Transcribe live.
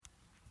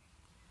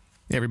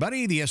Hey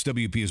everybody, the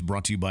SWP is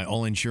brought to you by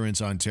All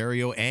Insurance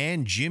Ontario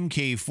and Jim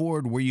K.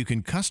 Ford, where you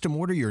can custom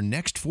order your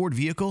next Ford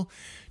vehicle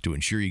to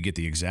ensure you get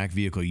the exact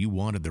vehicle you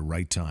want at the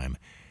right time.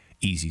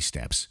 Easy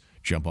steps.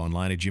 Jump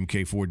online at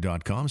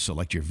jimkford.com,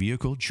 select your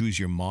vehicle, choose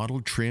your model,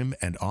 trim,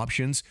 and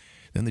options.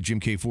 Then the Jim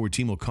K. Ford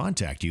team will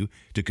contact you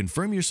to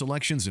confirm your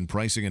selections and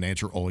pricing and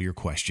answer all your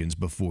questions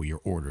before your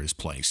order is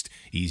placed.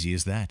 Easy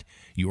as that.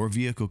 Your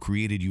vehicle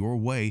created your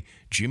way.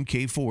 Jim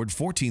K. Ford,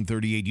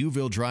 1438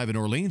 Uville Drive in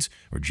Orleans,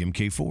 or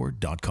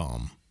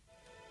jimkford.com.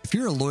 If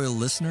you're a loyal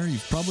listener,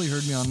 you've probably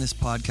heard me on this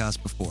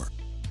podcast before.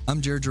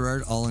 I'm Jared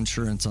Gerard, All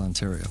Insurance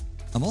Ontario.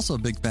 I'm also a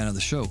big fan of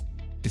the show.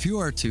 If you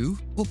are too,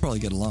 we'll probably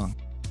get along.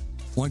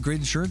 Want great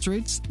insurance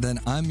rates?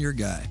 Then I'm your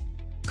guy.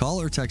 Call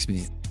or text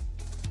me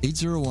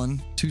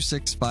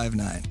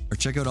 801-2659 or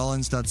check out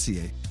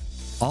allins.ca.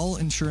 All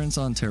Insurance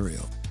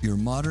Ontario, your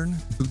modern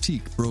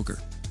boutique broker.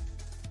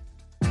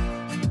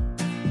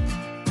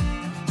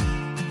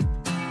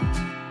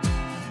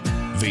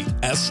 The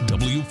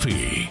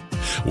SWP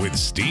with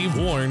Steve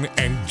Warren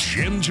and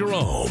Jim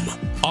Jerome.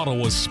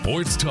 Ottawa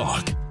Sports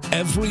Talk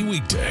every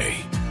weekday.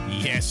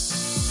 Yes,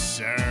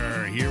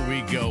 sir. Here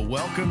we go.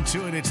 Welcome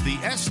to it. It's the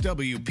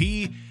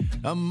SWP,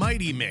 a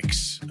mighty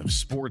mix of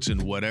sports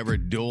and whatever,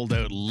 doled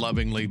out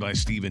lovingly by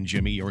Steve and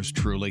Jimmy, yours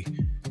truly.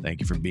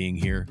 Thank you for being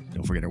here.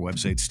 Don't forget our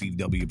website,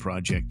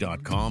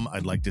 stevewproject.com.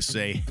 I'd like to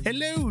say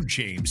hello,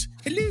 James.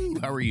 Hello.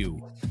 How are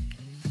you?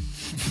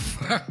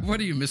 What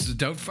are you, Mrs.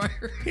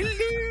 Doubtfire?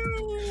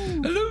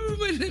 Hello. Hello,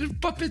 my little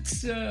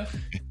puppets.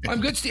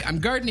 I'm good, Steve. I'm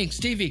gardening,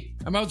 Stevie.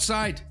 I'm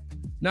outside.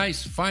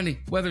 Nice. Finally,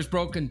 weather's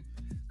broken.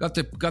 Got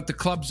the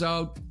clubs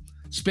out.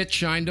 Spit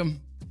shined them.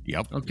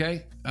 Yep.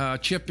 Okay.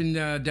 Chipping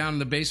down in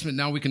the basement.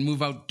 Now we can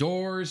move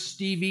outdoors,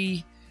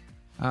 Stevie.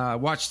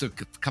 Watched a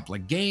couple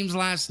of games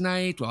last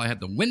night while I had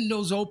the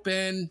windows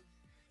open.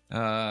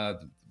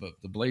 The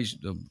Blue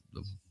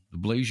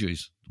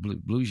Jays.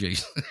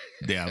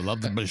 Yeah, I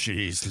love the Blue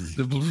Jays.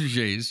 The Blue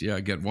Jays. Yeah,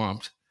 get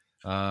whomped.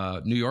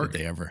 New York.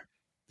 Did they ever?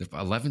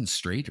 11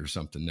 straight or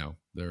something now.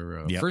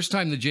 They're Yep. First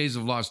time the Jays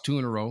have lost 2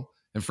 in a row,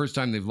 and first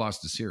time they've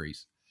lost a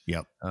series.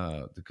 Yep.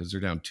 Because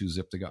they're down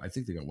 2-0. I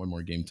think they got one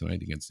more game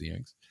tonight against the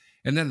Yankees.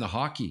 And then the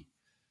hockey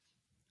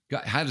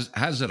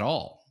has it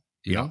all.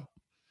 You know?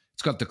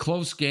 It's got the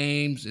close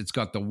games. It's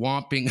got the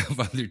whomping of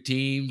other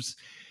teams.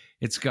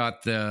 It's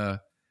got the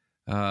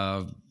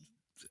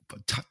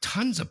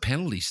tons of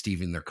penalties,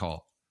 Steve, in their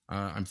call.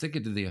 I'm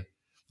thinking to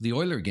the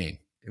Oiler game.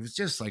 It was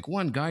just like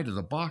one guy to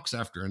the box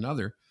after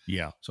another.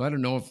 Yeah. So I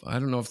don't know if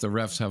the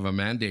refs have a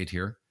mandate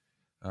here.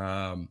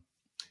 So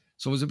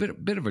it was a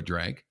bit of a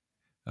drag.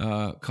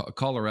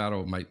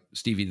 Colorado might,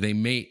 Stevie. They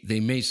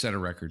may set a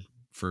record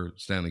for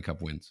Stanley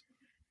Cup wins.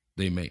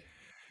 They may.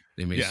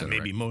 Yeah, set a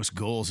maybe record. most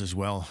goals as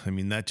well. I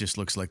mean, that just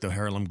looks like the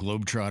Harlem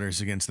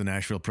Globetrotters against the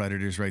Nashville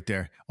Predators right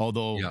there.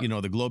 Although, Yeah. you know,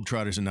 the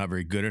Globetrotters are not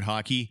very good at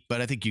hockey, but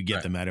I think you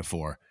get the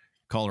metaphor.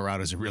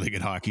 Colorado's a really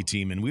good hockey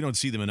team, and we don't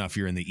see them enough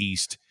here in the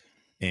East.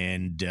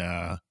 And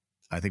I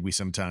think we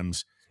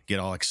sometimes get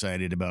all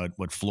excited about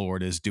what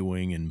Florida is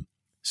doing and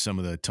some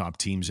of the top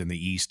teams in the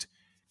East.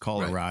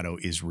 Colorado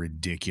is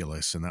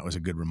ridiculous, and that was a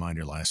good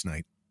reminder last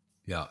night.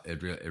 Yeah,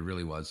 it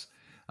really was.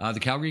 The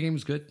Calgary game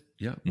was good.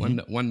 Yeah,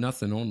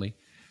 1-0 only.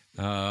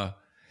 And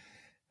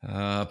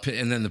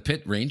then the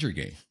Pitt Ranger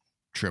game,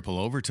 Triple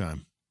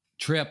overtime.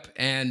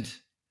 and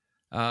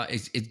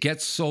it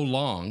gets so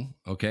long,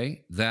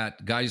 okay,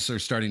 that guys are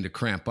starting to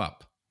cramp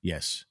up.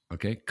 Yes.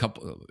 Okay,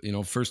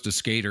 first a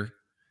skater,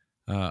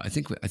 I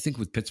think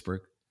with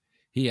Pittsburgh,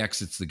 he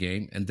exits the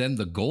game, and then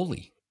the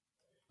goalie.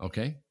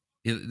 Okay,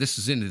 this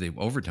is into the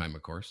overtime,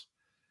 of course.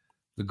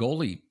 The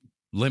goalie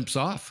limps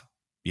off.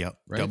 Yep.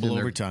 Right? Double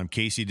overtime.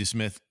 Casey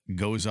DeSmith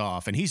goes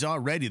off, and he's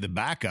already the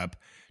backup.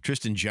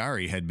 Tristan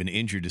Jarry had been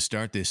injured to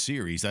start this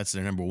series. That's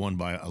their number one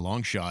by a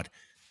long shot.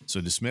 So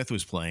DeSmith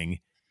was playing.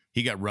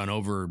 He got run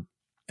over,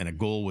 and a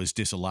goal was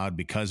disallowed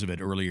because of it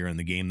earlier in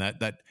the game.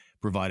 That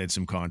provided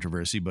some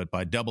controversy, but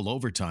by double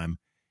overtime,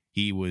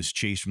 he was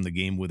chased from the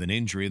game with an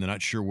injury. They're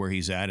not sure where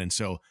he's at, and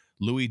so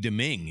Louis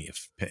Domingue,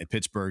 at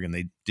Pittsburgh, and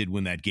they did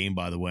win that game,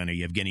 by the way, and a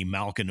Yevgeny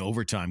Malkin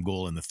overtime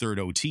goal in the third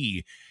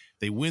OT.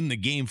 They win the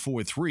game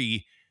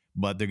 4-3,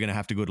 but they're going to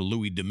have to go to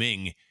Louis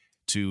Domingue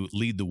to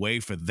lead the way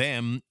for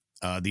them.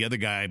 The other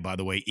guy, by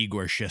the way,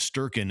 Igor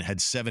Shesterkin, had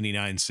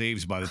 79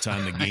 saves by the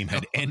time the game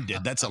had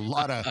ended. That's a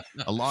lot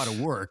of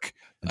work.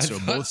 And so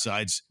both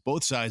sides,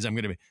 I'm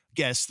going to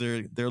guess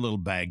they're a little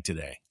bagged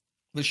today.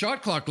 The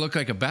shot clock looked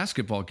like a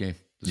basketball game.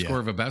 The score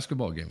of a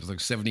basketball game. It was like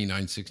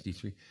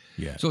 79-63.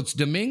 Yeah. So it's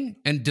Domingue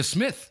and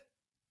DeSmith.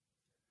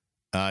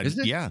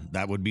 Isn't it? Yeah,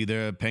 that would be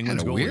the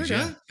Penguins goalies. Weird,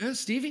 yeah. Huh? Yeah,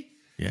 Stevie?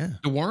 Yeah.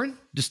 To Warren?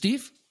 To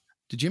Steve?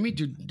 To Jimmy?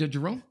 To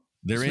Jerome?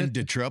 They're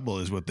into trouble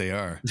is what they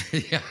are.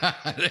 Yeah,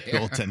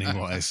 goaltending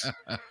wise.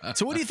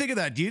 So what do you think of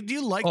that? Do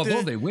you like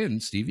Although they win,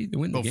 Stevie. They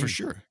win the game. For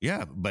sure.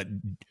 Yeah. But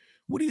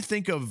what do you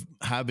think of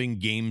having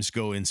games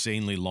go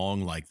insanely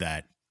long like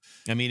that?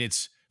 I mean,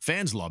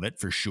 fans love it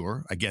for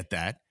sure. I get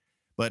that.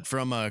 But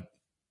from a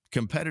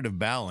competitive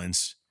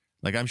balance,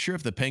 like I'm sure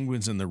if the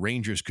Penguins and the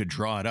Rangers could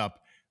draw it up,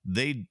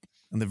 they'd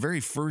on the very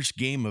first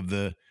game of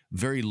the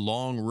very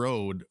long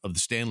road of the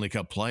Stanley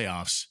Cup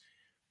playoffs.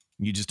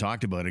 You just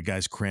talked about it,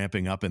 guys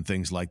cramping up and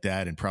things like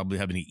that, and probably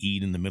having to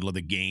eat in the middle of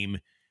the game.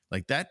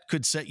 Like, that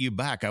could set you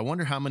back. I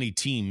wonder how many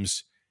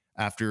teams,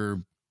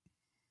 after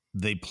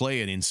they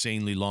play an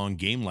insanely long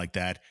game like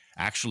that,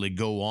 actually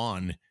go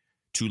on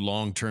to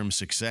long-term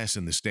success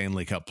in the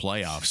Stanley Cup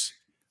playoffs.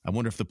 I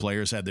wonder if the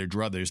players had their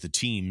druthers, the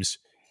teams,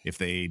 if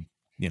they,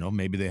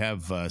 maybe they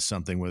have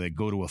something where they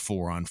go to a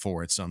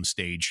 4-on-4 at some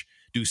stage,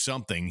 do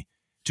something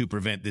to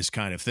prevent this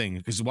kind of thing.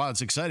 Because while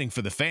it's exciting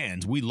for the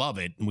fans, we love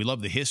it, and we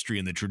love the history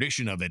and the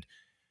tradition of it.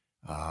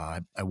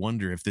 I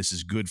wonder if this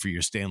is good for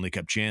your Stanley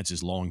Cup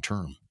chances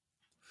long-term.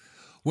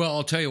 Well,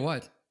 I'll tell you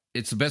what,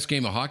 it's the best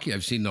game of hockey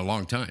I've seen in a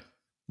long time.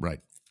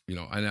 Right.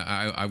 And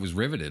I was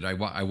riveted.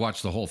 I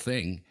watched the whole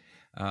thing.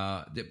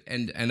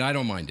 And I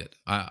don't mind it.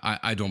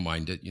 I don't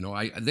mind it.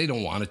 They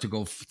don't want it to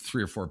go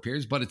 3 or 4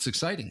 periods, but it's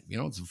exciting.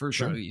 It's the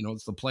first round,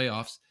 it's the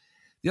playoffs.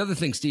 The other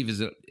thing, Steve, is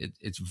that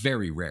it's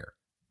very rare.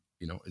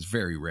 It's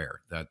very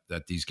rare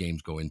that these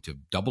games go into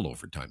double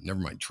overtime, never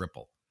mind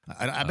triple.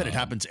 I bet it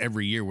happens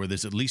every year where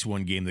there's at least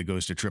one game that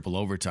goes to triple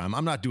overtime.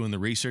 I'm not doing the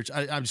research.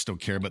 I just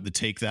don't care about the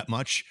take that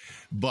much.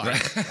 But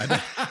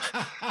right.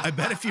 I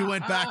bet if you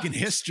went back in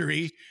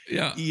history,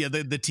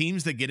 the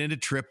teams that get into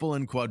triple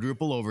and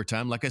quadruple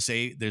overtime, like I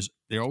say,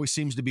 there always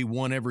seems to be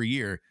one every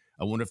year.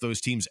 I wonder if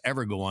those teams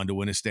ever go on to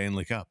win a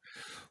Stanley Cup.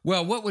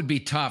 Well, what would be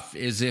tough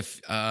is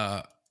if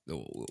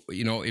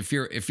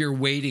you're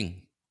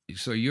waiting.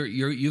 So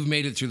you've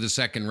made it through the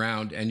second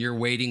round and you're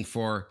waiting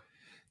for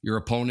your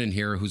opponent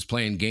here who's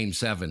playing game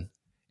 7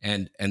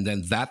 and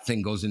then that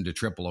thing goes into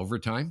triple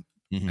overtime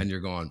and you're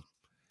going,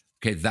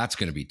 okay, that's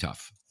going to be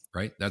tough,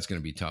 right? That's going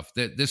to be tough.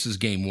 This is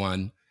game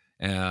 1.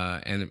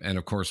 And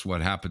of course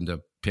what happened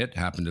to Pitt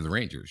happened to the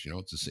Rangers.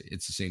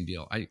 It's the same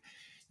deal. I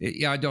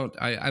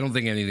don't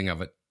think anything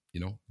of it,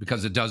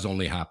 because it does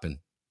only happen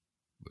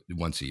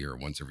once a year,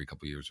 once every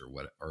couple of years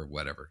or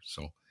whatever.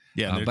 So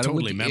yeah, but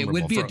totally it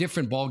would be a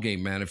different ball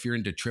game, man. If you're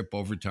into trip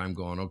overtime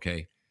going,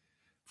 okay,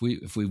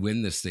 if we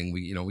win this thing,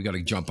 we got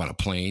to jump on a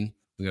plane.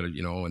 We got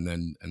to, and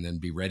then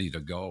be ready to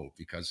go,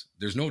 because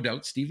there's no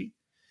doubt, Stevie,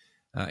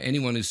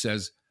 anyone who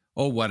says,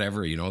 oh,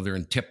 whatever, they're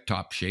in tip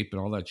top shape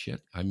and all that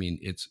shit. I mean,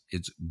 it's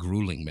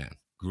grueling, man.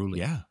 Grueling.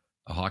 Yeah.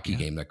 A hockey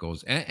game that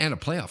goes and a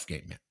playoff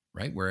game, man,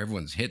 right? Where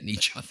everyone's hitting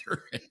each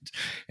other and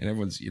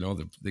everyone's,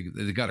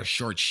 they got a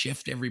short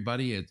shift,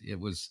 everybody. It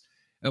was,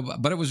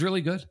 but it was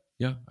really good.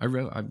 Yeah. I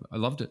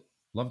loved it.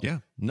 Loved it. Yeah.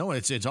 No,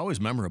 it's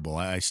always memorable.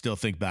 I still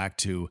think back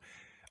to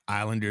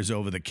Islanders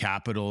over the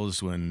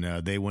Capitals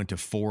when they went to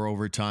 4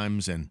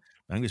 overtimes, and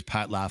I think it was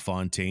Pat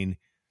LaFontaine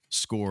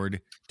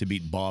scored to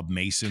beat Bob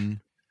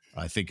Mason.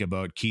 I think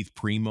about Keith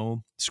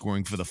Primo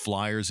scoring for the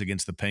Flyers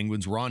against the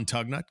Penguins. Ron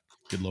Tugnut,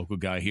 good local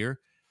guy here.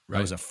 Right.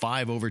 That was a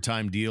 5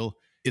 overtime deal.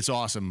 It's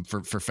awesome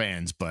for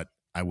fans, but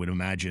I would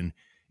imagine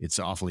it's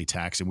awfully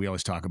taxing. We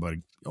always talk about,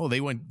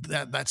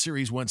 that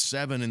series went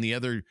 7, and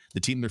the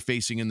team they're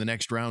facing in the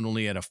next round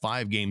only had a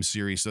 5-game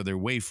series, so they're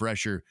way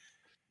fresher.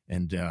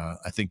 And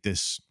I think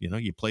this,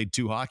 you played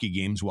 2 hockey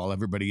games while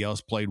everybody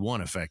else played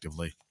 1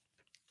 effectively.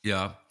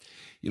 Yeah.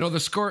 The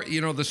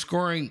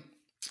scoring,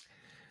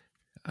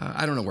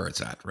 I don't know where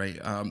it's at, right?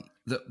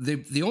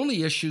 The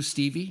only issue,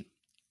 Stevie,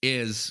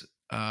 is,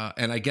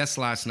 and I guess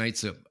last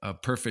night's a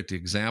perfect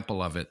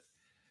example of it,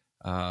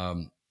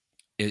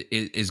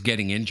 is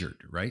getting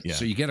injured, right? Yeah.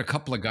 So you get a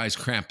couple of guys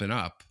cramping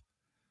up.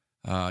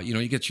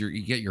 You get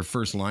your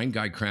first line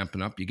guy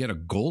cramping up. You get a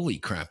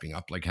goalie cramping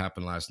up, like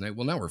happened last night.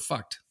 Well, now we're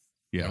fucked.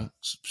 Yeah.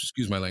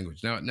 Excuse my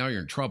language. Now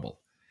you're in trouble.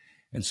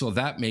 And so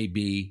that may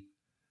be,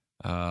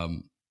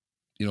 so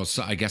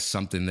I guess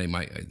something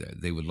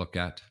they would look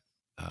at.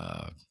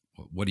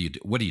 What do you do?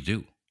 What do you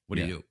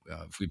do?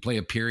 If we play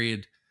a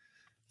period,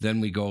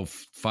 then we go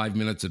 5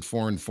 minutes at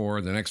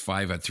 4-on-4, the next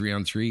 5 at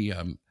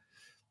 3-on-3.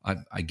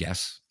 I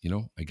guess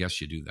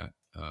you do that.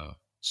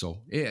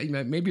 So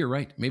yeah, maybe you're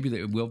right. Maybe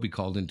they will be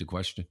called into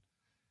question.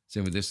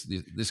 Same with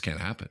this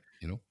can't happen.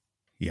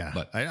 Yeah,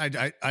 but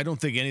I don't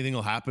think anything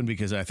will happen,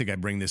 because I think I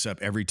bring this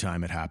up every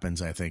time it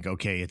happens. I think,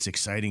 okay, it's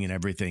exciting and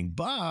everything,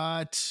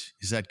 but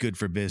is that good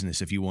for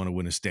business if you want to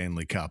win a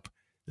Stanley Cup?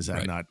 Does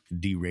that not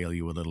derail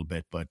you a little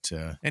bit? But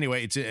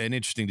anyway, it's an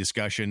interesting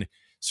discussion.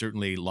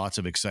 Certainly lots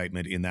of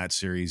excitement in that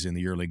series in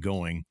the early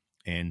going.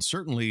 And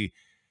certainly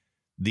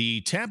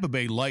the Tampa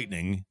Bay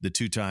Lightning, the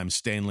 2-time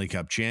Stanley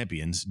Cup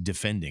champions,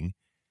 defending,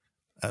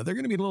 they're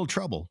going to be in a little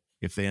trouble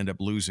if they end up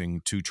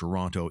losing to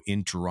Toronto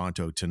in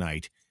Toronto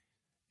tonight.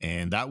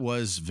 And that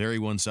was very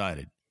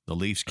one-sided. The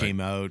Leafs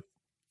came out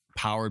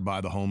powered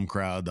by the home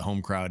crowd. The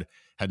home crowd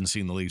hadn't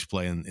seen the Leafs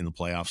play in the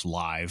playoffs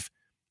live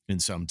in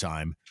some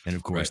time. And,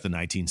 of course, the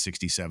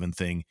 1967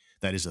 thing,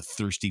 that is a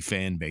thirsty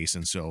fan base.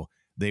 And so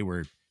they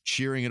were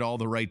cheering at all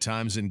the right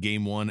times in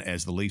Game 1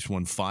 as the Leafs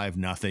won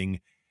 5-0.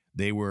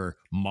 They were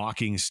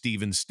mocking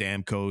Steven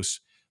Stamkos.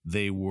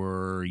 They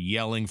were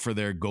yelling for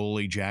their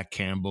goalie, Jack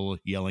Campbell,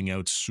 yelling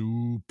out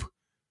soup.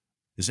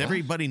 Is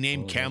everybody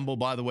named Campbell,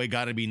 by the way,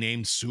 got to be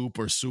named Soup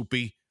or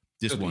Soupy?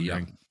 Just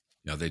wondering.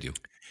 Yeah, they do.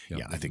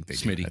 Yeah, I think they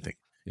Smitty. do.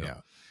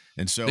 Yeah.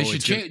 And so they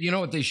should change. You know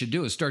what they should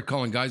do is start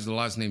calling guys with the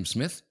last name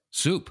Smith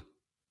Soup.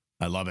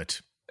 I love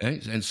it.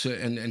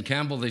 And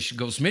Campbell, they should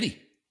go Smitty.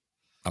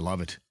 I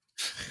love it.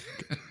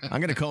 I'm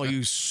going to call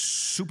you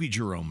Soupy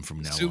Jerome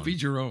from now on. Soupy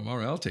Jerome. All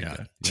right, I'll take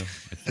that. Yeah,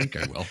 I think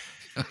I will.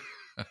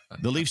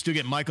 The Leafs do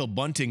get Michael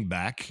Bunting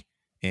back,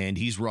 and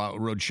he's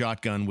rode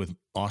shotgun with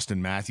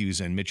Austin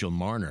Matthews and Mitch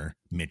Marner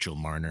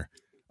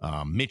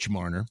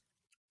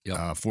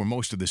for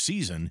most of the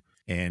season.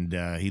 And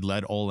he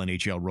led all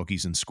NHL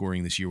rookies in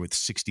scoring this year with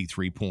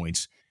 63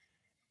 points.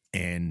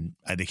 And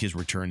I think his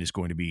return is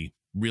going to be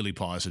really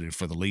positive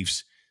for the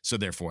Leafs. So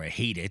therefore, I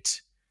hate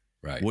it.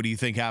 Right. What do you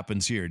think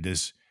happens here?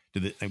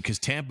 Because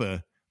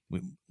Tampa,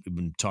 we've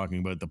been talking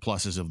about the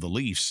pluses of the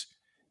Leafs.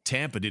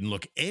 Tampa didn't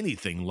look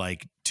anything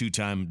like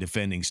two-time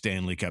defending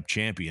Stanley Cup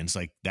champions.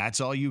 Like,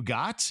 that's all you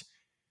got?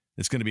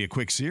 It's going to be a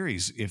quick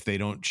series if they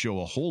don't show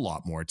a whole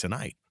lot more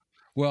tonight.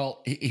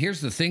 Well,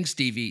 here's the thing,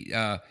 Stevie.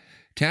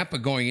 Tampa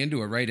going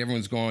into it, right?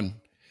 Everyone's going,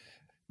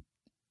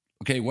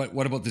 okay,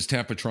 what about this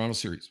Tampa-Toronto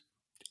series?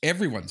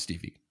 Everyone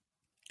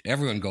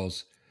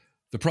goes,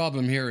 the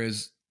problem here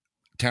is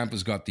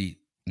Tampa's got the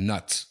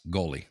nuts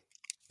goalie.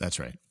 That's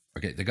right.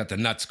 Okay, they got the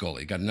nuts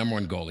goalie, got number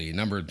one goalie,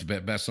 number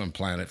best on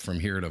planet from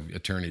here to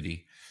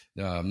eternity.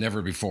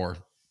 Never before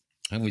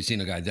have we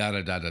seen a guy da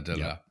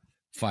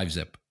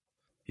 5-zip.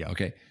 Yeah.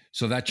 Okay,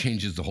 so that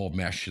changes the whole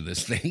mesh of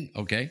this thing.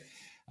 Okay,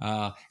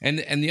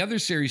 and the other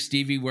series,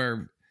 Stevie,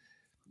 where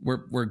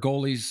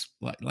goalies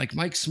like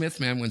Mike Smith,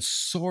 man, went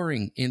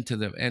soaring into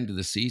the end of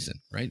the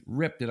season, right?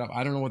 Ripped it up.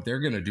 I don't know what they're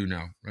going to do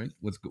now, right?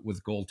 With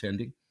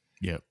goaltending.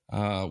 Yeah.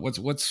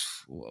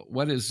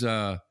 What is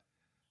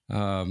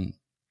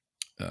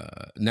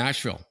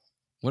Nashville?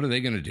 What are they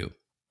going to do?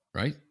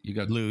 Right? You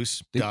got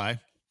die.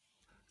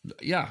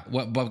 Yeah.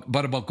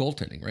 But about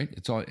goaltending, right?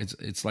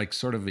 It's like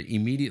sort of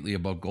immediately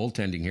about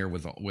goaltending here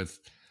with a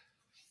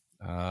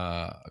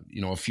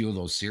few of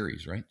those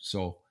series, right?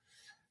 So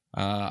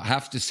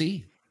have to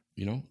see.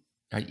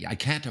 I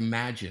can't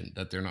imagine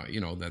that they're not.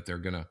 That they're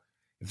gonna.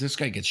 If this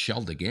guy gets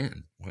shelled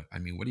again, what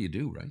do you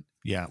do, right?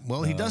 Yeah,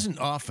 well, he doesn't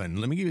often.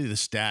 Let me give you the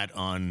stat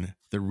on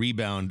the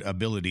rebound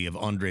ability of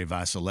Andrei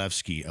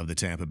Vasilevsky of the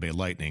Tampa Bay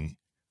Lightning.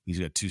 He's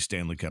got 2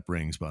 Stanley Cup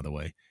rings, by the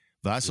way.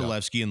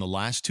 Vasilevsky in the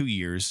last 2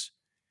 years,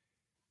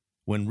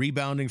 when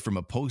rebounding from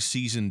a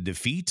postseason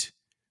defeat,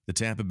 the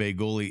Tampa Bay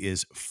goalie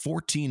is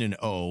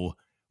 14-0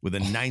 with a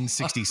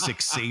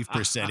 .966 save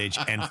percentage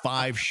and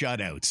 5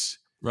 shutouts.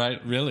 Right,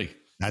 really?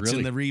 That's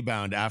in the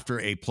rebound after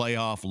a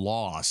playoff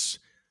loss.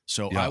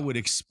 So I would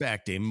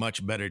expect a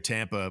much better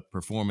Tampa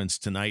performance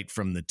tonight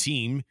from the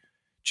team.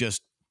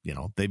 Just,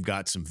 they've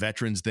got some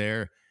veterans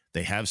there.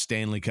 They have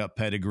Stanley Cup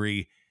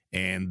pedigree,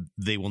 and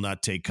they will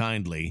not take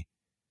kindly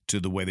to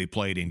the way they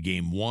played in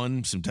game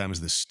 1. Sometimes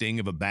the sting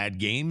of a bad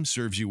game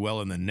serves you well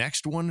in the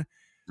next one.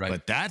 Right.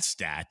 But that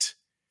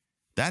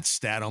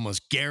stat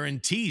almost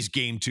guarantees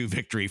game 2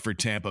 victory for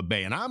Tampa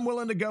Bay. And I'm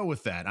willing to go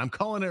with that. I'm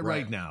calling it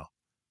right now.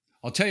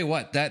 I'll tell you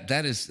what,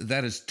 that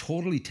is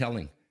totally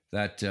telling,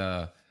 that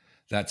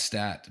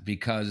stat,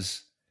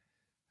 because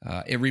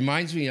it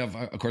reminds me of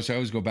course, I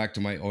always go back to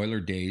my Oiler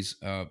days.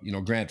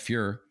 Grant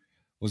Fuhr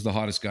was the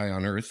hottest guy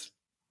on earth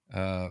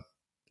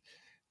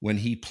when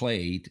he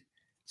played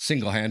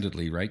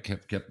single-handedly, right?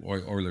 Kept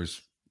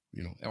Oilers,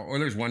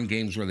 Oilers won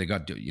games where they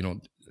got,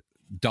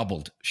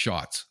 doubled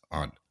shots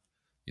on,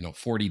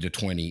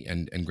 40-20,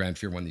 and Grant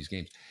Fuhr won these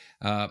games.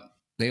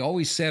 They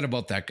always said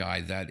about that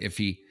guy that if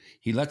he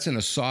lets in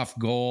a soft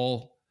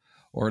goal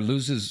or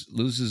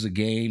loses a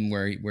game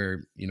where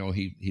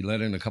he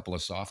let in a couple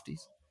of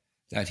softies,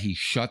 that he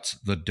shuts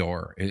the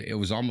door. It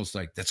was almost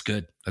like, that's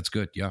good.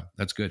 Yeah,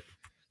 that's good.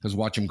 Because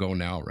watch him go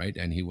now, right?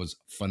 And he was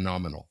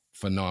phenomenal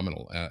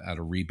at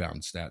a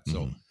rebound stat.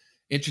 So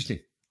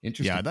interesting.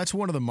 Yeah, that's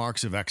one of the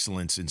marks of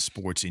excellence in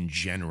sports in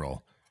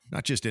general,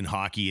 not just in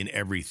hockey, in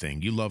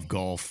everything. You love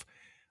golf.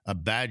 A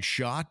bad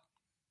shot,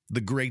 the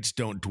greats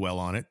don't dwell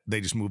on it.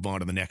 They just move on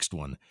to the next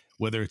one.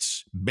 Whether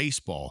it's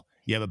baseball,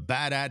 you have a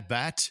bad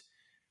at-bat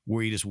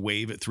where you just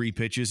wave at 3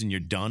 pitches and you're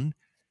done.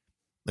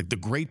 Like the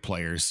great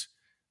players,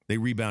 they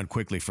rebound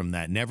quickly from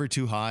that. Never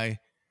too high,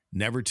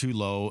 never too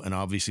low, and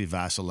obviously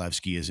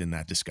Vasilevsky is in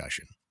that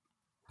discussion.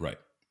 Right.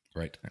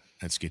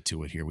 Let's get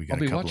to it here. We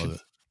got a couple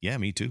of... Yeah,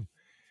 me too.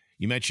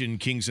 You mentioned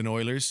Kings and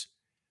Oilers.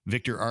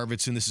 Victor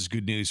Arvidsson, this is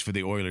good news for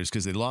the Oilers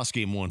because they lost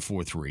game 1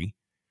 4-3.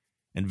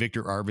 And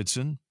Victor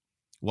Arvidsson,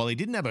 while he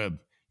didn't have a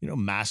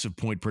massive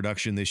point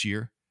production this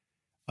year,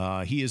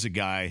 he is a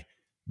guy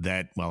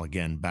that, well,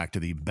 again, back to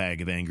the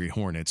bag of angry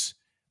Hornets,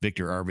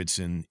 Victor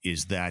Arvidsson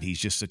is that. He's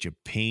just such a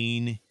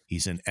pain.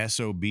 He's an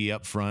SOB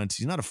up front.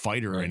 He's not a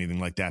fighter or anything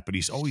like that, but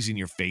he's always in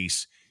your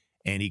face,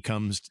 and he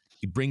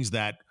brings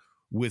that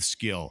with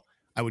skill.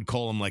 I would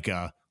call him like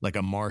a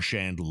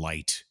Marchand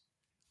light.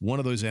 One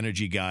of those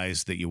energy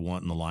guys that you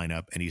want in the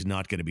lineup, and he's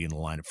not going to be in the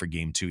lineup for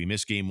game 2. He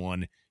missed game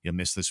 1. He'll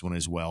miss this one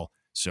as well.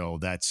 So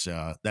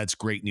that's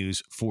great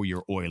news for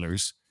your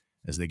Oilers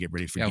as they get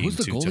ready for game 2 who's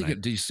the goalie?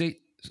 tonight. Did you say?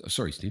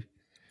 Sorry, Steve.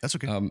 That's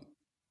okay.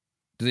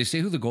 Do they say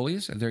who the goalie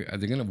is? Are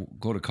they going to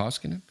go to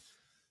Koskinen?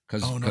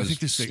 Because Oh, no, I think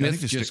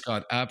Smith just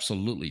got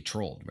absolutely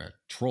trolled, man.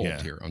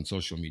 Trolled here on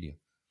social media.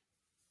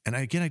 And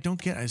again, I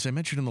don't get, as I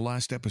mentioned in the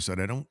last episode,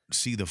 I don't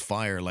see the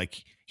fire.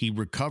 Like, he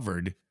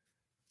recovered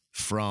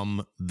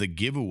from the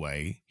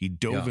giveaway. He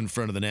dove in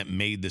front of the net,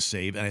 made the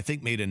save, and I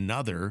think made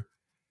another.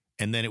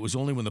 And then it was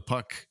only when the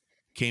puck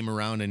came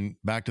around and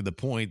back to the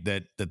point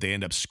that they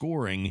end up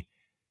scoring.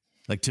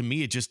 Like, to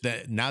me, it just,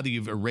 that now that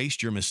you've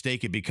erased your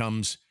mistake, it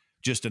becomes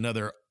just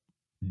another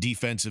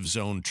defensive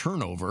zone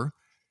turnover.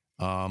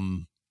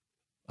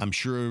 I'm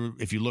sure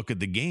if you look at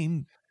the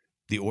game,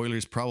 the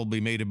Oilers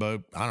probably made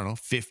about,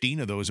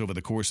 15 of those over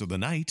the course of the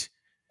night.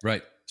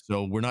 Right.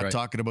 So we're not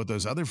talking about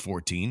those other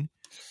 14.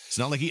 It's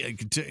not like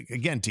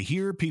to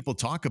hear people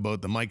talk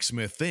about the Mike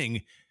Smith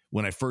thing.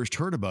 When I first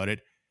heard about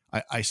it,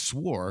 I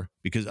swore,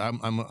 because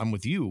I'm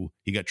with you.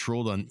 He got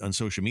trolled on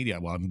social media.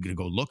 Well, I'm going to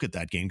go look at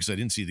that game because I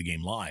didn't see the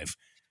game live.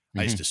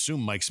 I just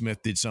assumed Mike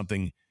Smith did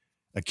something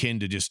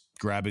akin to just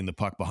grabbing the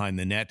puck behind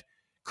the net,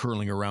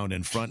 curling around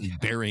in front and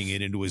burying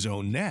it into his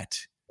own net.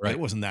 Right. It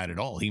wasn't that at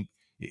all. A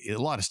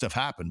lot of stuff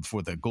happened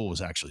before the goal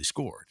was actually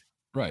scored.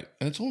 Right.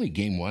 And it's only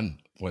game one,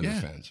 Oilers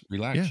fans.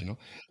 Relax,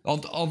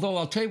 Although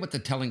I'll tell you what the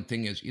telling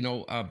thing is,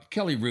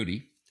 Kelly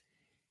Rudy,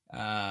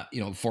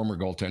 former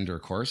goaltender,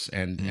 of course,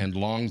 and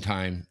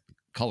longtime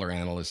color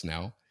analyst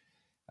now.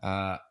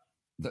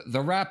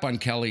 The rap on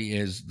Kelly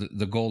is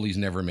the goalies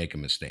never make a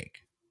mistake.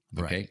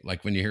 Okay. Right.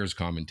 Like when you hear his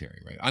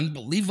commentary, right?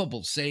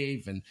 Unbelievable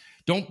save, and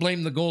don't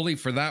blame the goalie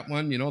for that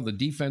one. The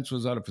defense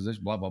was out of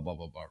position, blah, blah, blah,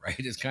 blah, blah, right?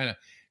 It's kind of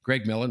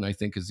Greg Millen, I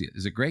think. Is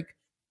it Greg?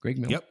 Greg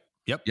Millen?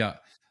 Yep. Yeah.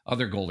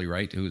 Other goalie,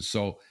 right?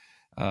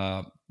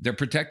 They're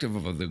protective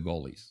of the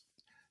goalies.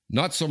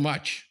 Not so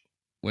much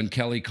when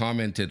Kelly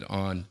commented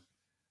on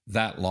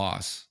that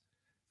loss.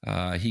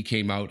 He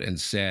came out and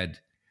said,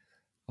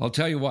 I'll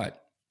tell you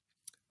what,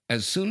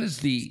 as soon as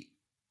the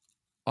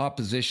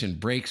opposition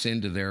breaks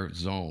into their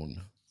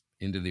zone,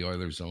 into the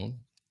Oilers zone,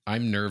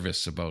 I'm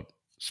nervous about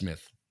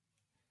Smith.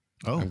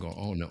 Oh. I'm going,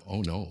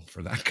 oh no,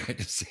 for that guy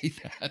to say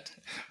that.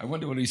 I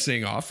wonder what he's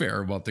saying off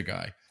air about the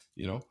guy,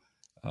 so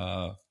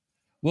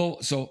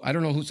I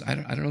don't know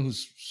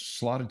who's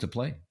slotted to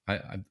play.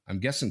 I'm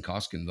guessing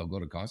Koskinen. They'll go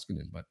to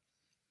Koskinen, but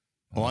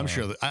I'm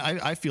sure that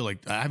I feel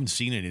like I haven't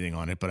seen anything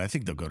on it, but I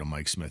think they'll go to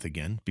Mike Smith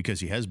again because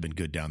he has been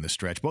good down the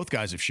stretch. Both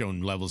guys have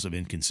shown levels of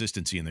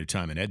inconsistency in their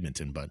time in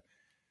Edmonton, but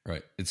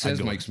right. It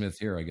says Mike Smith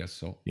here, I guess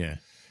so. Yeah.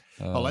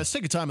 Let's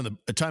take a time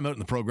out in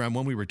the program.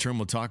 When we return,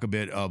 we'll talk a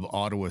bit of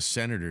Ottawa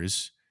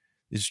Senators.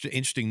 It's an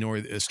interesting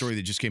story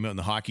that just came out in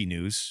the hockey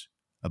news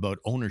about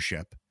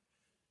ownership.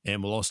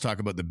 And we'll also talk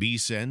about the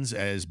B-Sens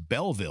as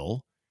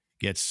Belleville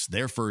gets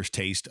their first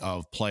taste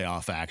of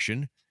playoff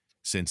action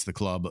since the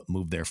club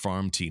moved their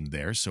farm team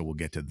there. So we'll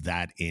get to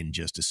that in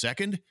just a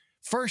second.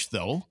 First,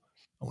 though,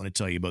 I want to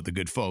tell you about the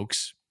good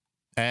folks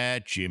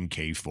at Jim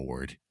K.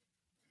 Ford.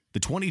 The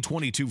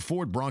 2022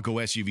 Ford Bronco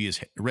SUV is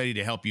ready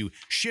to help you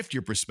shift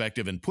your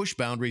perspective and push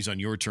boundaries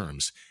on your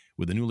terms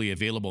with the newly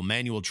available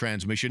manual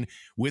transmission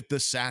with the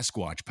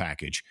Sasquatch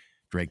package.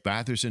 Drake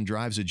Batherson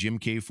drives a Jim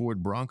K.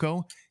 Ford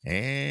Bronco,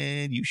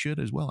 and you should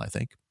as well, I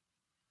think.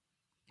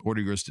 Order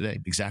yours today,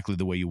 exactly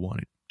the way you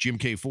want it. Jim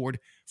K. Ford,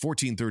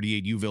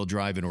 1438 Uville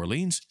Drive in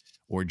Orleans,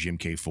 or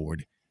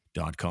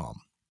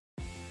jimkford.com.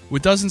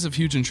 With dozens of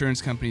huge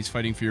insurance companies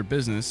fighting for your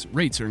business,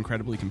 rates are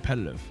incredibly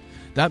competitive.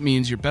 That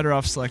means you're better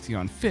off selecting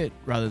on fit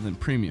rather than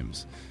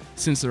premiums,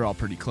 since they're all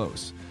pretty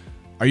close.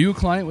 Are you a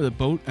client with a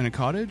boat and a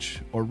cottage,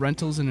 or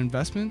rentals and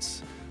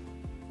investments?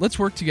 Let's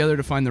work together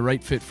to find the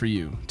right fit for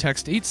you.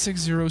 Text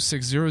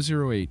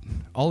 860-6008.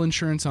 All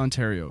Insurance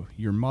Ontario,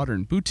 your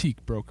modern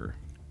boutique broker.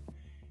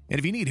 And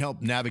if you need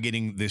help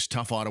navigating this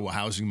tough Ottawa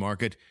housing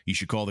market, you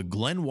should call the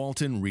Glenn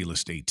Walton Real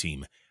Estate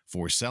Team.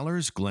 For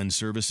sellers, Glenn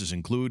services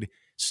include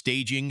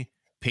staging,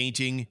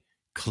 painting,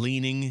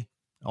 cleaning,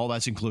 all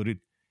that's included.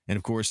 And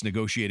of course,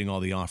 negotiating all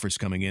the offers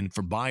coming in.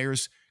 For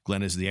buyers,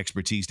 Glenn has the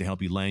expertise to help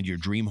you land your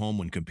dream home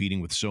when competing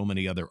with so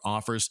many other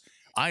offers.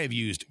 I have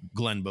used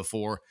Glenn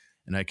before,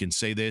 and I can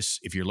say this: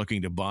 if you're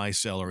looking to buy,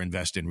 sell, or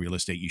invest in real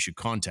estate, you should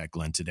contact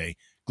Glenn today.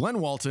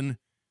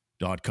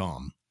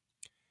 GlennWalton.com.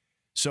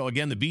 So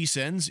again, the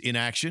B-Sens in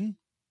action.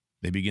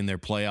 They begin their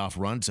playoff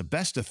run. It's a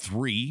best of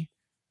three.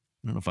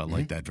 I don't know if I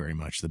like that very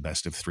much, the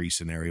best of three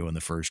scenario in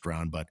the first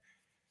round, but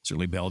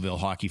certainly Belleville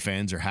hockey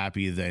fans are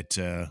happy that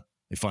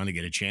they finally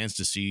get a chance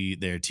to see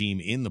their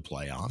team in the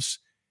playoffs.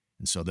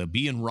 And so they'll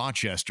be in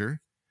Rochester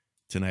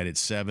tonight at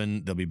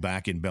 7. They'll be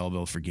back in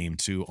Belleville for game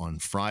 2 on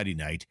Friday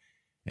night.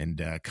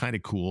 And kind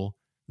of cool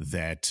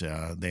that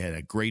they had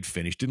a great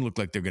finish. Didn't look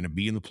like they're going to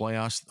be in the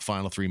playoffs. The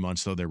final 3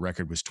 months, though, their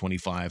record was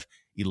 25,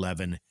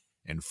 11,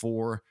 and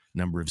 4.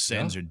 Number of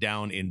Sens are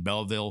down in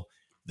Belleville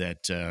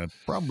that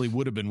probably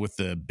would have been with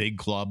the big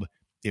club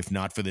if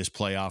not for this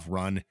playoff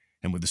run.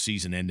 And with the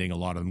season ending, a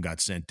lot of them got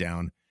sent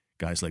down.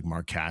 Guys like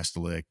Mark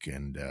Kastelik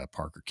and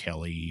Parker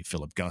Kelly,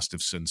 Philip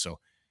Gustafson. So,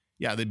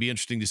 yeah, that'd be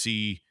interesting to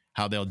see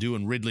how they'll do.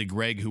 And Ridley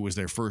Gregg, who was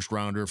their first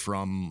rounder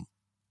from,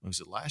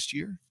 was it last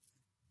year?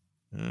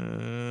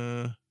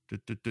 Trying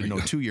No,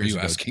 2 years Are you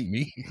ago. asking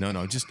me?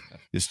 No,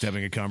 just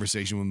having a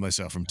conversation with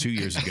myself from 2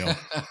 years ago.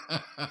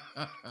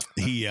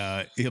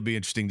 He'll be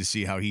interesting to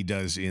see how he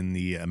does in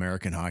the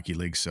American Hockey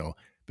League. So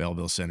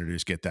Belleville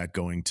Senators get that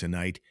going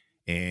tonight.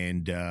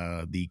 And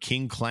the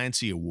King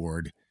Clancy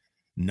Award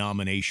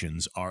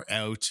nominations are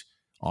out.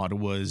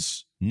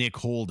 Ottawa's Nick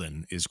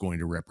Holden is going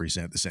to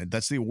represent the Sens.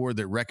 That's the award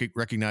that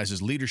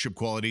recognizes leadership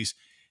qualities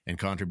and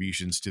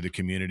contributions to the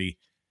community.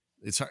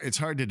 It's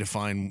hard to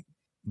define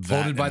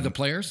that. Voted by the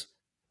players?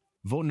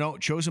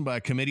 Chosen by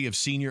a committee of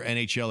senior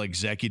NHL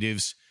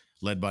executives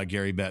led by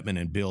Gary Bettman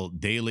and Bill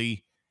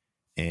Daly.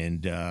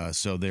 And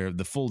so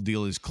the full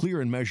deal is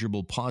clear and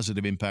measurable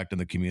positive impact on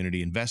the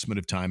community, investment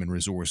of time and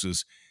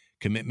resources,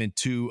 commitment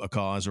to a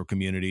cause or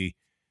community,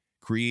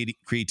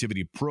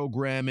 creativity,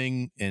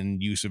 programming,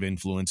 and use of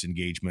influence,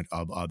 engagement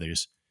of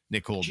others.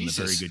 Nick Holden, a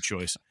very good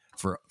choice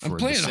for I'm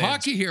playing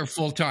hockey here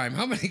full time.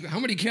 How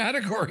many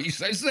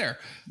categories is there?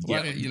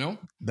 Yeah,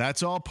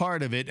 that's all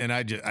part of it. And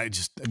I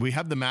just we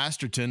have the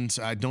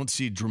Mastertons. I don't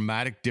see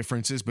dramatic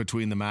differences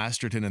between the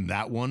Masterton and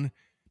that one.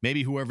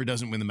 Maybe whoever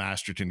doesn't win the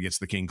Masterton gets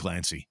the King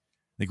Clancy.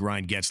 I think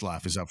Ryan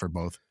Getzlaff is up for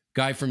both.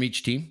 Guy from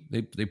each team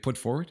they put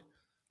forward.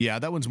 Yeah,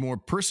 that one's more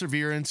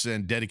perseverance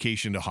and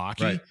dedication to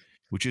hockey,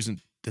 which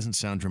doesn't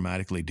sound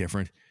dramatically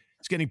different.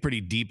 It's getting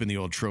pretty deep in the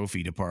old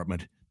trophy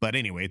department. But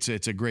anyway,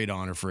 it's a great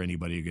honor for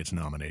anybody who gets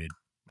nominated.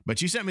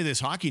 But you sent me this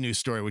hockey news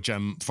story, which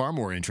I'm far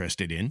more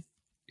interested in.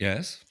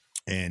 Yes.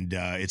 And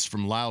it's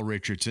from Lyle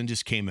Richardson,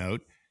 just came out.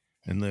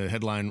 And the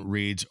headline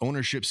reads,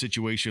 ownership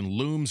situation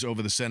looms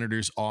over the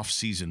Senators'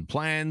 off-season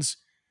plans.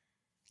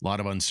 A lot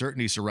of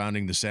uncertainty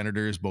surrounding the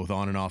Senators, both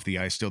on and off the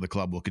ice. Still, the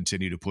club will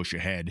continue to push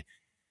ahead.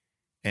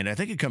 And I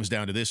think it comes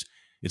down to this.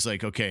 It's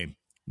like, okay,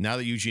 now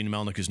that Eugene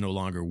Melnyk is no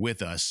longer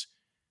with us,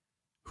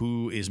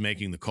 who is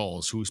making the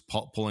calls? Who's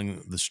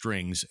pulling the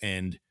strings?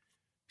 And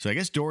so I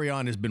guess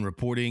Dorion has been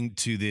reporting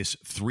to this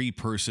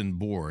 3-person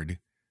board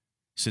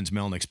since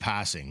Melnyk's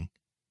passing.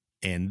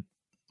 And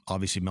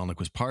obviously Melnyk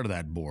was part of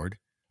that board.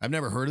 I've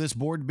never heard of this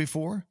board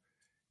before.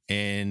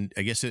 And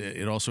I guess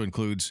it also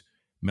includes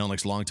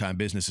Melnyk's longtime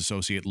business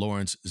associate,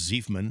 Lawrence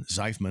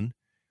Zeifman,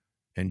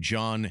 and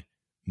John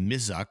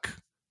Mizuk,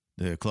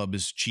 the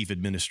club's chief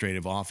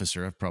administrative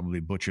officer. I've probably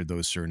butchered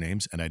those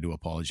surnames, and I do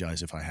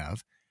apologize if I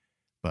have.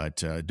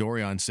 But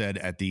Dorion said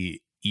at the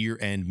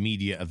year-end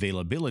media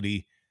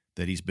availability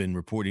that he's been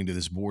reporting to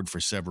this board for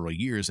several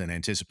years and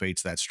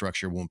anticipates that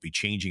structure won't be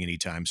changing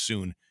anytime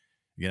soon.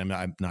 Again,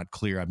 I'm not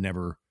clear. I've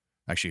never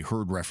actually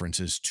heard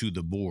references to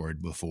the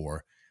board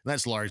before. And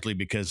that's largely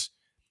because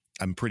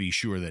I'm pretty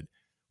sure that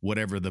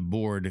whatever the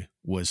board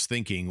was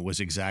thinking was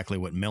exactly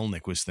what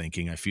Melnyk was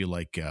thinking. I feel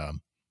like I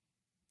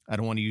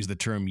don't want to use the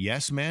term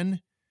yes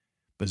men,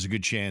 but there's a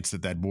good chance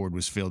that board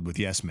was filled with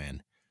yes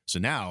men. So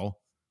now,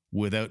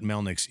 without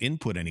Melnyk's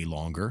input any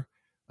longer,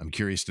 I'm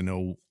curious to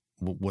know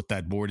what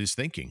that board is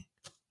thinking.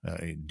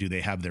 Do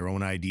they have their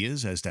own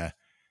ideas as to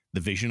the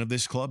vision of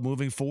this club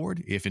moving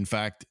forward? If, in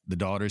fact, the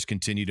daughters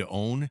continue to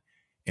own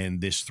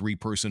and this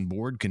 3-person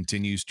board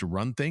continues to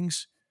run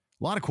things?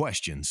 A lot of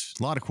questions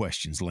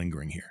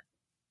lingering here.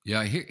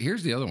 Yeah,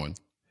 here's the other one.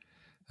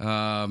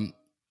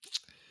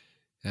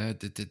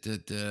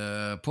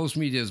 Post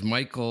Media's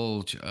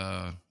Michael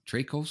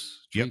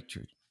Trakos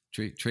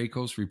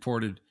Trakos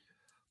reported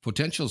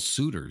potential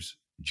suitors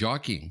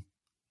jockeying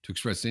to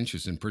express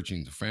interest in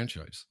purchasing the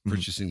franchise.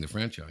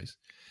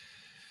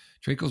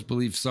 Trakos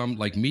believes some,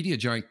 like media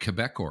giant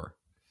Quebecor,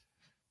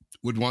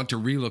 would want to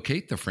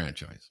relocate the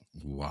franchise.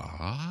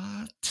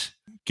 What?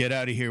 Get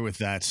out of here with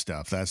that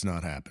stuff. That's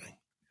not happening.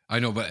 I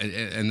know, but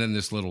and then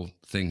this little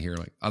thing here,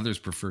 like others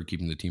prefer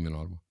keeping the team in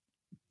Ottawa.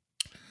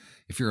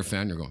 If you're a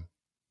fan, you're going,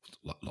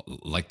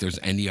 like there's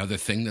any other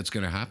thing that's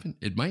going to happen?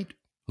 It might.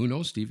 Who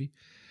knows, Stevie?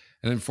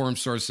 An informed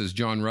source says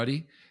John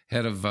Ruddy,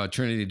 head of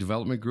Trinity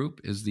Development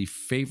Group, is the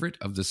favorite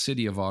of the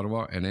city of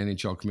Ottawa and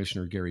NHL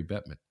Commissioner Gary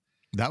Bettman.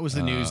 That was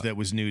the news that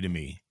was new to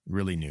me,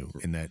 really new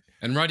in that.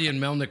 And Ruddy and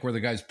Melnyk were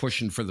the guys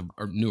pushing for the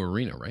new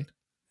arena, right?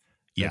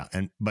 Yeah,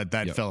 but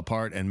that fell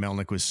apart, and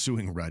Melnyk was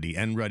suing Ruddy,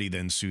 and Ruddy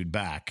then sued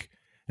back.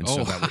 And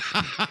so that was,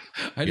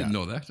 I didn't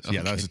know that. Okay.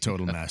 Yeah, that was a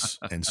total mess.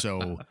 And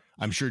so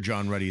I'm sure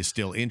John Ruddy is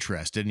still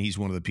interested, and he's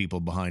one of the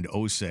people behind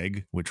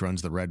OSEG, which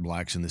runs the Red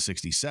Blacks in the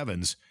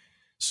 67s.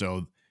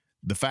 So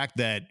the fact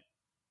that,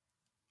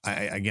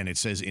 again, it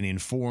says an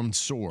informed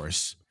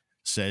source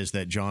says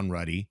that John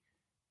Ruddy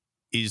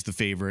is the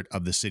favorite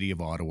of the city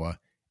of Ottawa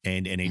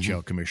and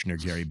NHL Commissioner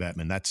Gary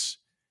Bettman.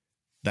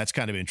 That's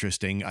kind of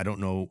interesting. I don't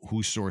know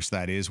whose source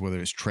that is, whether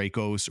it's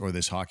Trakos or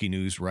this Hockey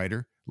News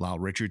writer, Lyle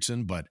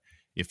Richardson, but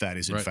if that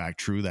is in fact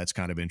true, that's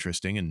kind of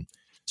interesting. And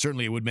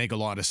certainly it would make a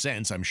lot of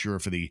sense, I'm sure,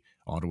 for the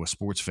Ottawa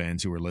sports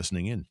fans who are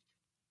listening in.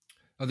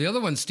 The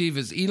other one, Steve,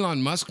 is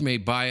Elon Musk may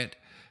buy it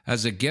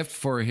as a gift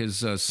for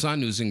his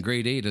son who's in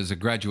grade 8 as a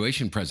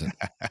graduation present.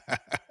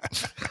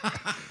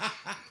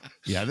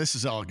 Yeah, this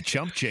is all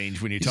chump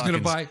change when you're talking.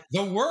 He's going to buy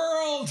the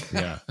world.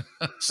 Yeah.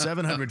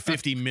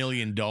 $750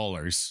 million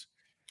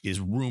is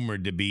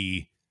rumored to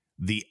be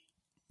the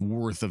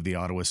worth of the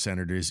Ottawa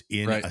Senators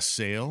in a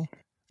sale.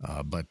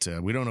 But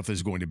we don't know if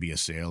there's going to be a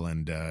sale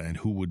and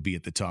who would be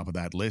at the top of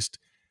that list.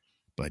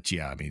 But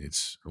yeah, I mean,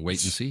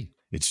 Wait and see.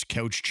 It's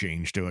couch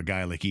change to a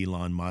guy like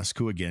Elon Musk,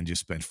 who again just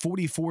spent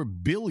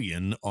 $44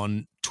 billion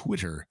on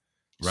Twitter.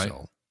 Right.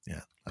 So,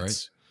 yeah.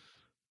 Right.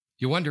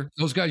 You wonder.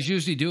 Those guys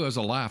usually do as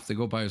a laugh. They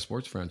go buy a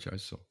sports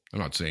franchise. So I'm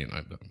not saying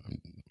I'm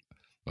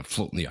not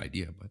floating the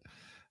idea,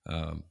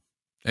 but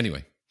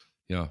anyway,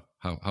 yeah.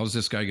 How's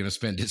this guy going to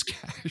spend his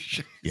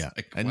cash? Yeah.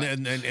 Like,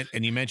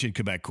 and you mentioned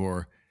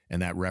Quebecor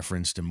and that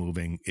reference to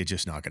moving. It's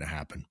just not going to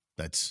happen.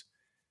 That's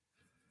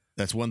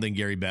one thing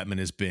Gary Bettman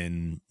has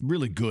been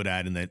really good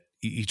at, in that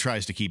he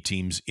tries to keep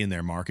teams in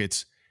their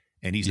markets,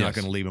 and he's not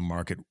going to leave a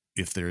market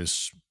if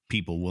there's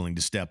people willing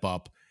to step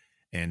up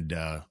and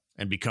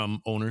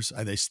become owners.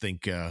 I just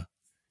think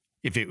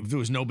if there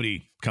was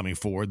nobody coming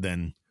forward,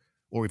 then,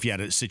 or if you had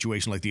a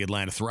situation like the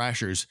Atlanta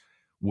Thrashers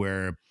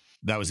where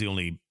that was the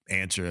only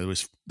answer,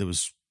 there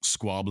was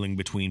squabbling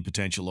between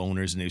potential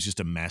owners, and it was just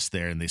a mess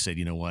there. And they said,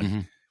 you know what,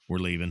 we're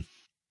leaving,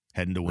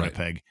 heading to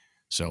Winnipeg. Right.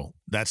 So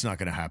that's not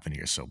going to happen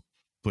here. So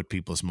put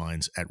people's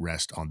minds at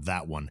rest on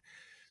that one.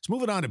 Let's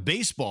move it on to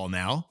baseball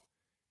now.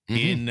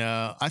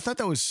 I thought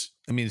that was,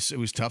 I mean, it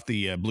was tough.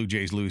 The Blue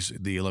Jays lose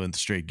the 11th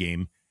straight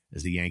game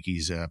as the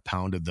Yankees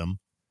pounded them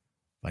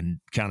by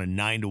count of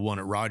 9-1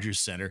 at Rogers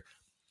Center.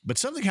 But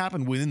something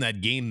happened within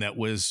that game that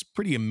was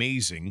pretty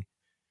amazing.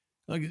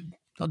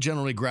 I'll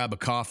generally grab a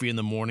coffee in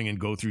the morning and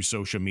go through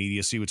social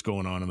media, see what's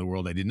going on in the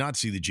world. I did not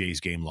see the Jays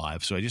game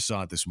live, so I just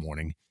saw it this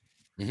morning.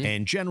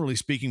 And generally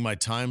speaking, my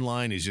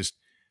timeline is just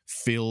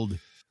filled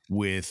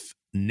with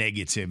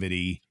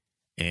negativity,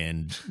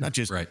 and not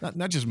just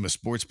not just from a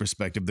sports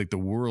perspective, like the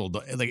world,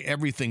 like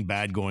everything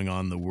bad going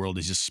on in the world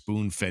is just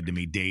spoon fed to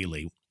me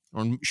daily,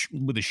 or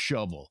with a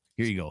shovel.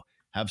 Here you go.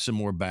 Have some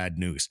more bad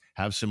news.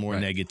 Have some more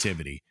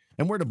negativity.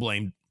 And we're to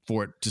blame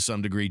for it to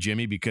some degree,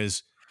 Jimmy,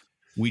 because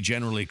we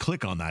generally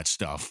click on that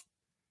stuff.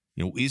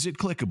 You know, is it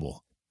clickable?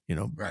 You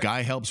know,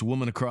 guy helps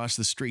woman across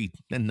the street.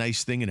 A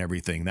nice thing and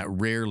everything. That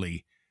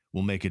rarely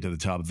will make it to the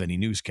top of any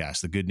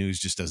newscast. The good news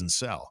just doesn't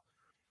sell.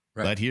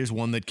 Right. But here's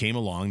one that came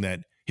along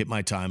that hit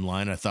my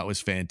timeline I thought was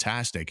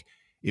fantastic.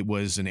 It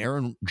was an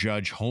Aaron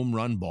Judge home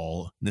run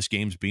ball. This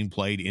game's being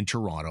played in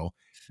Toronto,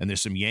 and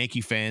there's some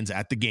Yankee fans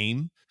at the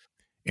game.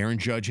 Aaron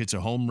Judge hits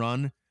a home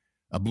run.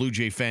 A Blue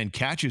Jay fan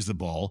catches the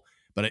ball,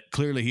 but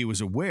clearly he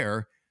was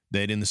aware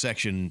that in the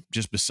section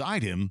just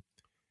beside him,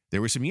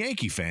 there were some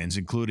Yankee fans,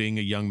 including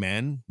a young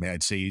man.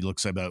 I'd say he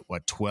looks about,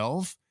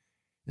 12?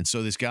 And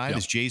so this guy,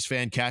 this Jays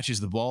fan, catches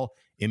the ball,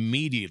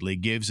 immediately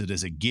gives it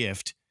as a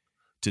gift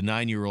to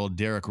 9-year-old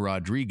Derek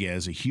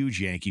Rodriguez, a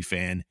huge Yankee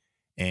fan.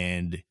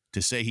 And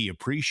to say he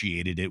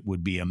appreciated it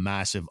would be a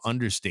massive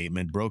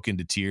understatement. Broke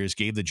into tears,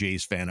 gave the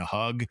Jays fan a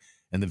hug,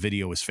 and the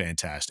video was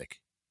fantastic.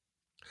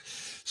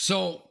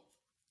 So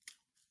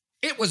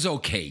it was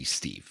okay,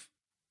 Steve.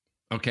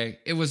 Okay,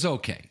 it was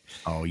okay.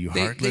 Oh, you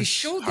they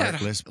showed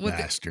heartless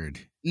bastard.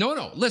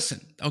 No, listen.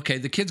 Okay,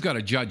 the kid's got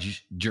a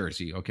Judge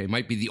jersey. Okay,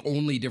 might be the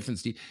only difference,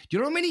 Steve. Do you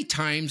know how many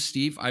times,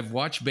 Steve, I've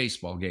watched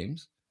baseball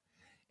games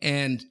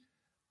and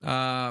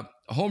a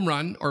home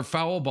run or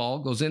foul ball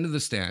goes into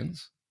the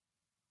stands?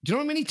 Do you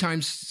know how many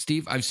times,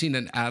 Steve, I've seen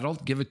an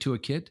adult give it to a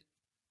kid?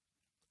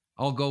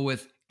 I'll go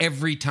with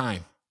every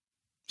time,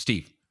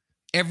 Steve.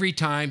 Every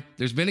time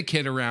there's been a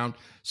kid around,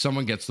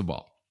 someone gets the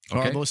ball.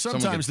 Okay? Although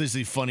sometimes there's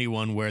the funny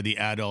one where the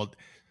adult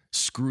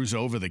screws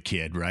over the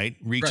kid, right?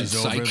 Reaches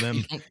over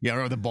them. Yeah,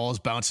 or the ball's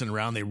bouncing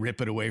around. They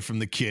rip it away from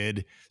the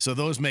kid. So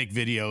those make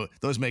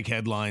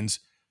headlines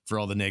for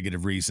all the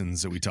negative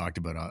reasons that we talked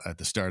about at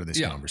the start of this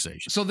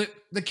conversation. So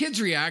the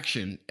kid's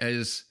reaction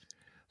is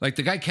like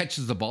the guy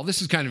catches the ball.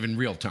 This is kind of in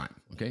real time,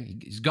 okay?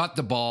 He's got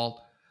the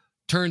ball,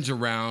 turns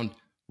around,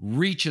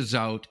 reaches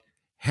out,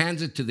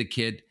 hands it to the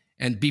kid.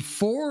 And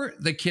before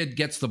the kid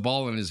gets the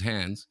ball in his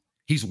hands,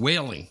 he's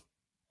wailing,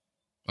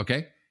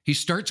 okay? He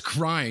starts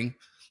crying,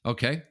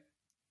 okay?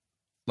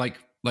 Like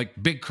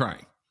big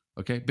crying,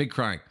 okay? Big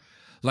crying.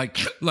 Like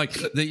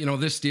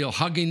this deal,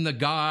 hugging the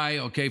guy,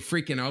 okay?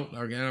 Freaking out.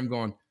 Okay, I'm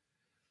going,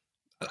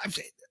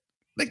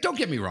 like, don't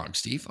get me wrong,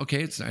 Steve.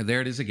 Okay,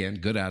 there it is again.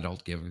 Good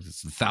adult give.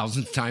 It's the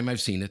 1,000th time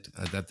I've seen it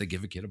that they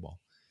give a kid a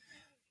ball.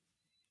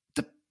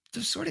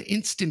 The sort of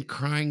instant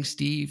crying,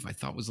 Steve, I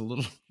thought was a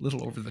little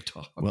over the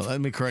top. Well, let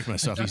me correct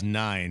myself. He's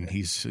 9.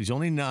 He's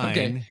only 9.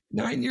 Okay,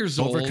 9 years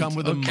old. Overcome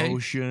with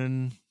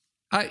emotion.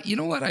 You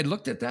know what? I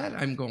looked at that.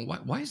 I'm going,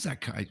 why is that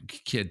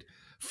kid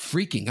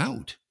freaking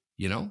out?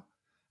 You know,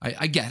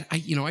 I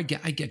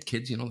get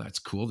kids. You know, that's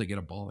cool. They get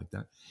a ball like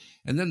that,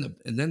 and then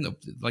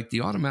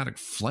the automatic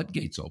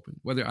floodgates open.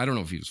 Whether I don't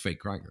know if he was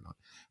fake crying or not.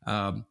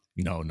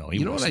 No.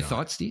 You know what I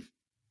thought, Steve?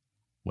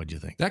 What'd you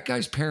think? That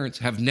guy's parents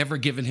have never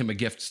given him a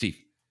gift, Steve.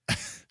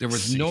 There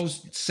was no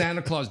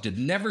Santa Claus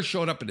never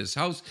showed up at his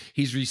house.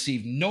 He's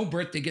received no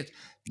birthday gifts,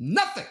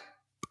 nothing.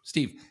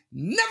 Steve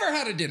never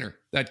had a dinner.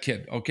 That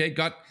kid, okay,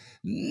 got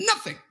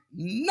nothing,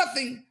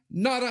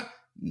 nada,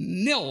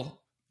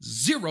 nil,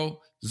 zero,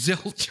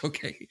 zilch.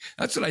 Okay,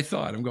 that's what I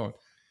thought. I'm going,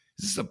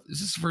 Is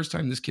this the first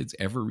time this kid's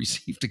ever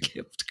received a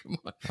gift? Come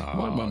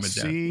on, Mom and Dad.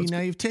 See, now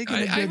you've taken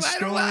a good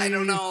story. I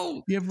don't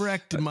know. You've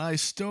wrecked my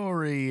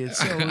story. It's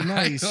so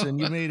nice, and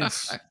you made it.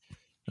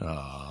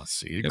 Oh,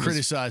 see, you're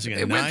criticizing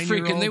a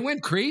 9-year-old. They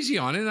went crazy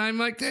on it. And I'm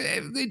like,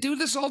 they do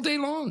this all day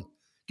long.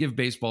 Give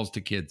baseballs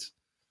to kids.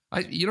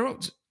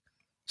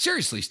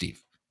 Seriously,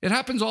 Steve, it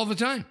happens all the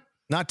time.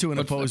 Not to an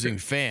opposing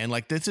fan.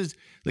 This is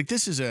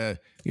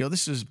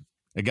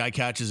a guy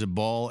catches a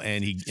ball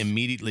and he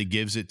immediately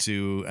gives it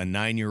to a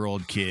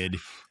 9-year-old kid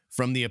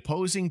from the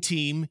opposing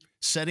team,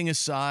 setting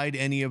aside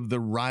any of the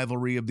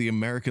rivalry of the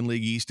American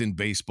League East in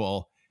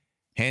baseball,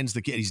 hands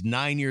the kid. He's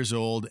 9 years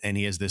old and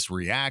he has this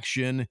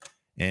reaction.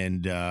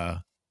 And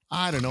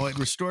I don't know, it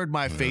restored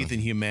my faith in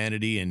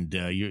humanity, and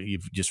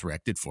you've just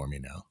wrecked it for me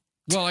now.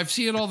 Well, I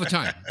see it all the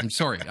time. I'm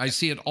sorry. I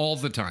see it all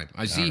the time.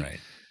 I see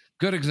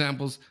good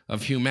examples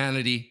of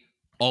humanity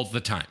all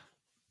the time.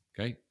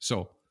 Okay?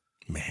 So,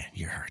 man,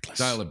 you're heartless.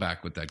 Dial it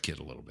back with that kid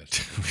a little bit.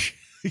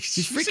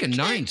 He's freaking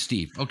 9,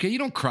 Steve. Okay, you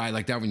don't cry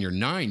like that when you're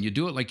 9. You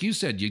do it like you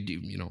said.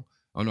 You know.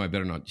 Oh no, I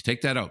better not. You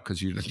take that out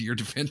because you're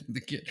defending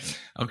the kid.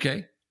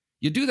 Okay,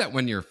 you do that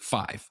when you're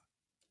 5.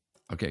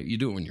 Okay, you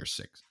do it when you're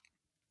 6.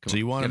 So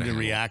you want him to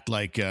react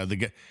like the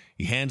guy.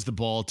 He hands the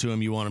ball to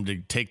him. You want him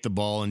to take the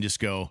ball and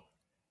just go,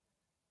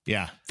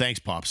 "Yeah,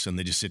 thanks, pops," and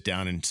they just sit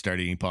down and start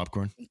eating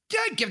popcorn.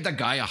 Yeah, give the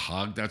guy a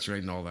hug. That's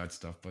right, and all that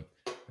stuff. But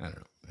I don't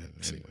know.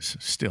 Anyway.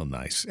 Still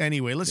nice.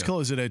 Anyway, let's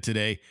close it out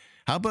today.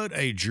 How about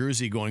a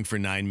jersey going for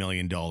 $9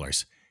 million?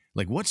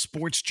 Like, what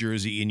sports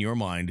jersey in your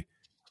mind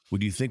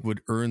would you think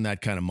would earn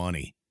that kind of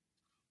money?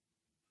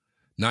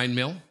 9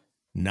 mil?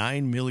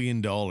 $9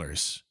 million.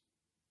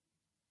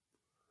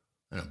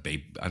 I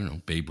don't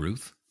know, Babe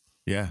Ruth.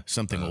 Yeah,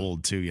 something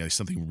old too. Yeah,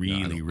 something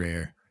really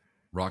rare.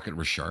 Rocket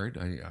Richard.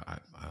 I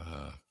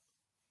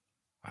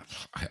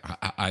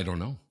don't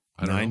know.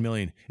 $9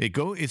 million.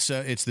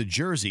 It's the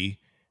jersey,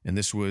 and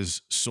this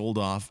was sold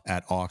off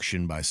at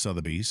auction by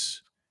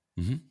Sotheby's.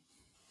 Mm-hmm.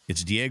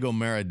 It's Diego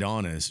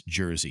Maradona's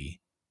jersey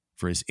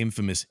for his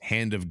infamous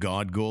Hand of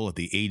God goal at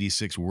the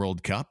 '86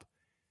 World Cup.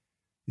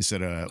 He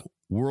set a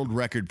world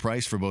record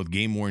price for both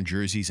game-worn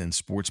jerseys and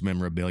sports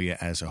memorabilia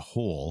as a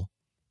whole.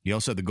 He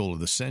also had the goal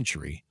of the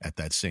century at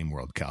that same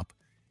World Cup,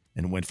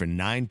 and went for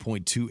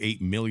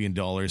 $9.28 million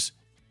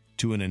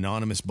to an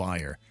anonymous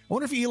buyer. I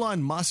wonder if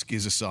Elon Musk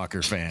is a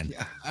soccer fan.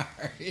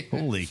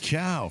 Holy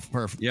cow.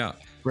 For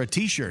a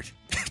T-shirt.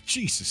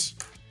 Jesus.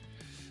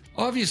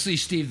 Obviously,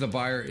 Steve, the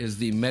buyer is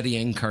the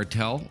Medellin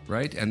cartel,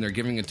 right? And they're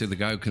giving it to the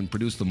guy who can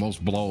produce the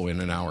most blow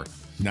in an hour.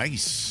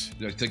 Nice.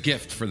 It's a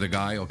gift for the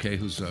guy, okay,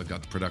 who's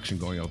got the production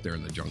going out there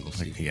in the jungle.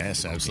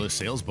 Yes, absolutely.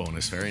 Sales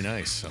bonus. Very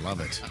nice. I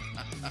love it.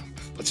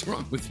 What's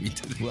wrong with me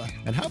today? Well,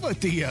 and how about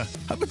the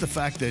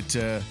fact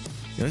that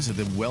this is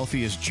the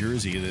wealthiest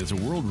jersey? There's a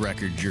world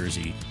record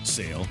jersey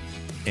sale,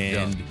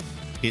 and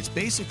it's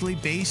basically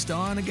based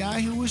on a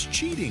guy who was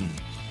cheating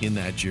in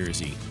that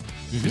jersey.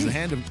 Because the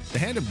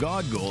Hand of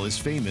God goal is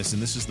famous,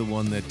 and this is the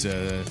one that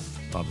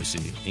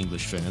obviously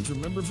English fans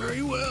remember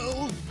very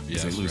well.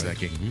 Yeah, they lose that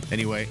game. Mm-hmm.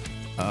 Anyway,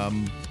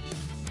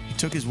 he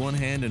took his one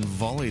hand and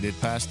volleyed it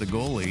past the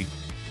goalie,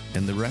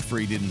 and the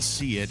referee didn't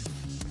see it,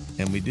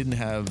 and we didn't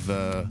have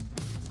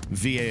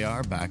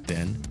VAR back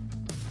then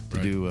to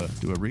do a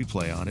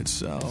replay on it,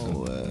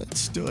 so it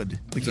stood.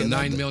 It's a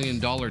 $9 million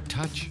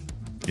touch.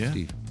 Yeah,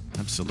 Steve.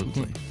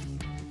 Absolutely.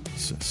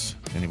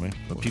 Anyway,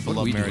 but people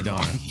love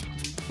Maradona.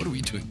 What are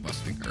we doing,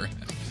 busting our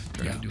head?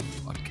 Trying to do a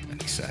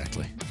podcast.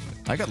 Exactly.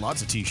 I got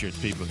lots of T-shirts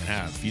people can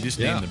have. You just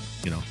name them.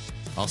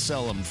 I'll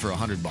sell them for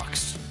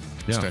 $100.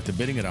 Yeah. Start the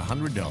bidding at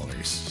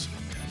 $100.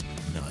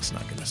 No, it's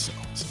not going to sell.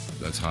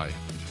 That's high.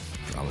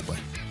 Probably.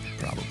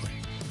 Get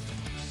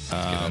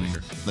out of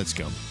here. Let's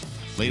go.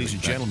 Ladies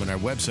and gentlemen, our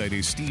website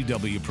is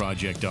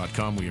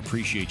stevewproject.com. We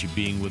appreciate you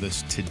being with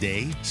us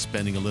today,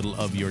 spending a little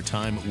of your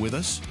time with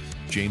us.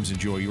 James,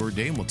 enjoy your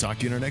day, and we'll talk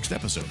to you in our next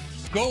episode.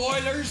 Go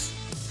Oilers!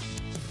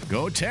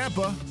 Go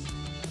Tampa!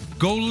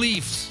 Go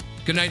Leafs!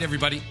 Good night,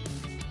 everybody.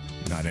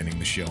 Not ending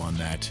the show on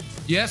that.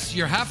 Yes,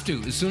 you have to.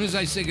 As soon as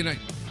I say good night.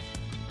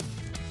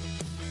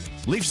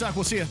 Leafs talk,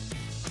 we'll see you.